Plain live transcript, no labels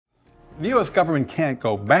The U.S. government can't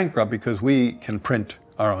go bankrupt because we can print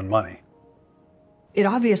our own money. It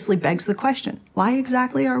obviously begs the question, why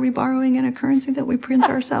exactly are we borrowing in a currency that we print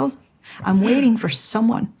ourselves? I'm waiting for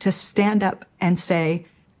someone to stand up and say,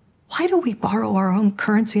 why do we borrow our own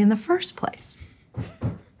currency in the first place?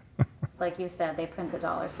 Like you said, they print the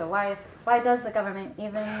dollar. So why does the government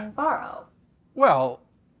even borrow? Well,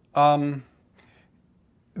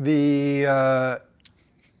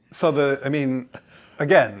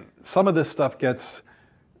 again, some of this stuff gets,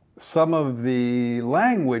 some of the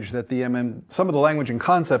language that some of the language and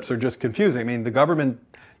concepts are just confusing. I mean, the government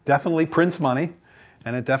definitely prints money,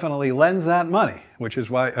 and it definitely lends that money, which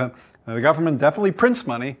is why the government definitely prints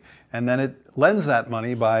money, and then it lends that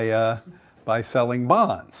money by selling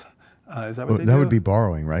bonds. Is that what they do? That would be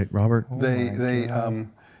borrowing, right, Robert? That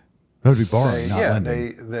would be borrowing, not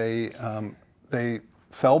lending. They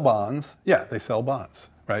sell bonds. Yeah, they sell bonds,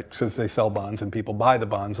 right? Because they sell bonds and people buy the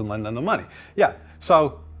bonds and lend them the money. Yeah,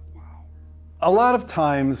 so a lot of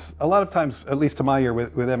times, at least to my ear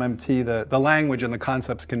with MMT, the language and the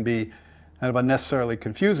concepts can be kind of unnecessarily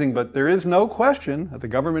confusing, but there is no question that the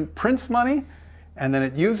government prints money and then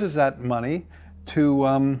it uses that money to,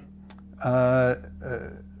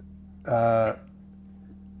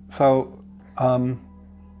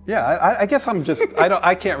 yeah, I guess I'm just,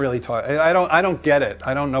 I can't really talk, I don't get it.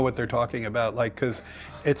 I don't know what they're talking about, like, because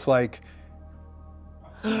it's like,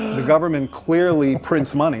 the government clearly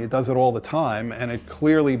prints money, it does it all the time, and it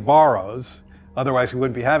clearly borrows, otherwise we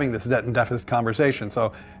wouldn't be having this debt and deficit conversation,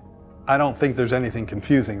 so I don't think there's anything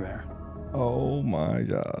confusing there. Oh my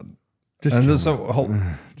God. Just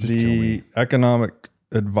the economic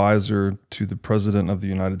advisor to the President of the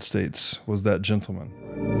United States was that gentleman.